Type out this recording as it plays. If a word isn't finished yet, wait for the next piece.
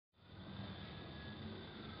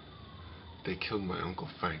They killed my Uncle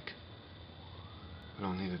Frank. I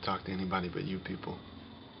don't need to talk to anybody but you people.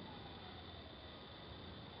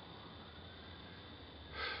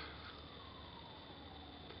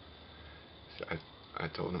 I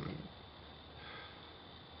told him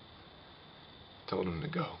to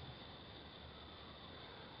go.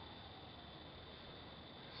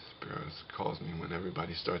 Spiros calls me when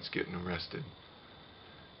everybody starts getting arrested.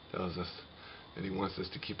 Tells us that he wants us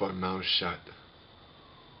to keep our mouths shut.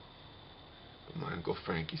 But my Uncle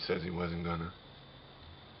Frank, he says he wasn't gonna.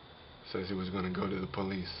 Says he was gonna go to the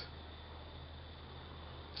police.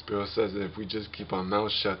 Spiros says that if we just keep our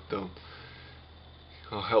mouths shut,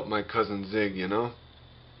 I'll help my cousin Zig, you know?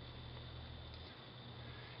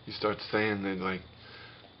 He starts saying that, like,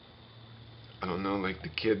 I don't know, like the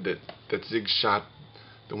kid that Zig shot,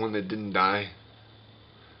 the one that didn't die,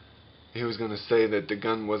 he was gonna say that the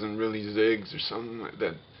gun wasn't really Zig's or something like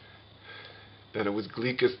that. That it was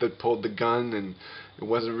Gleekus that pulled the gun and it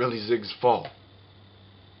wasn't really Zig's fault.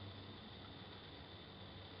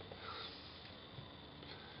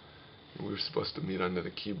 And we were supposed to meet under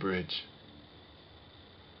the Key Bridge.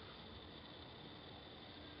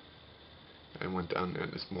 I went down there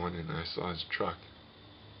this morning and I saw his truck.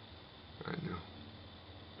 I knew.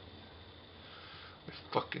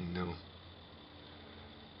 I fucking knew.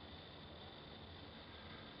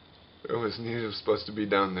 He was supposed to be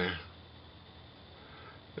down there.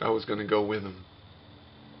 I was gonna go with him.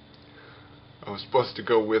 I was supposed to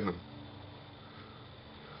go with him.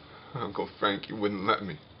 Uncle Frank, he wouldn't let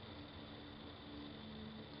me.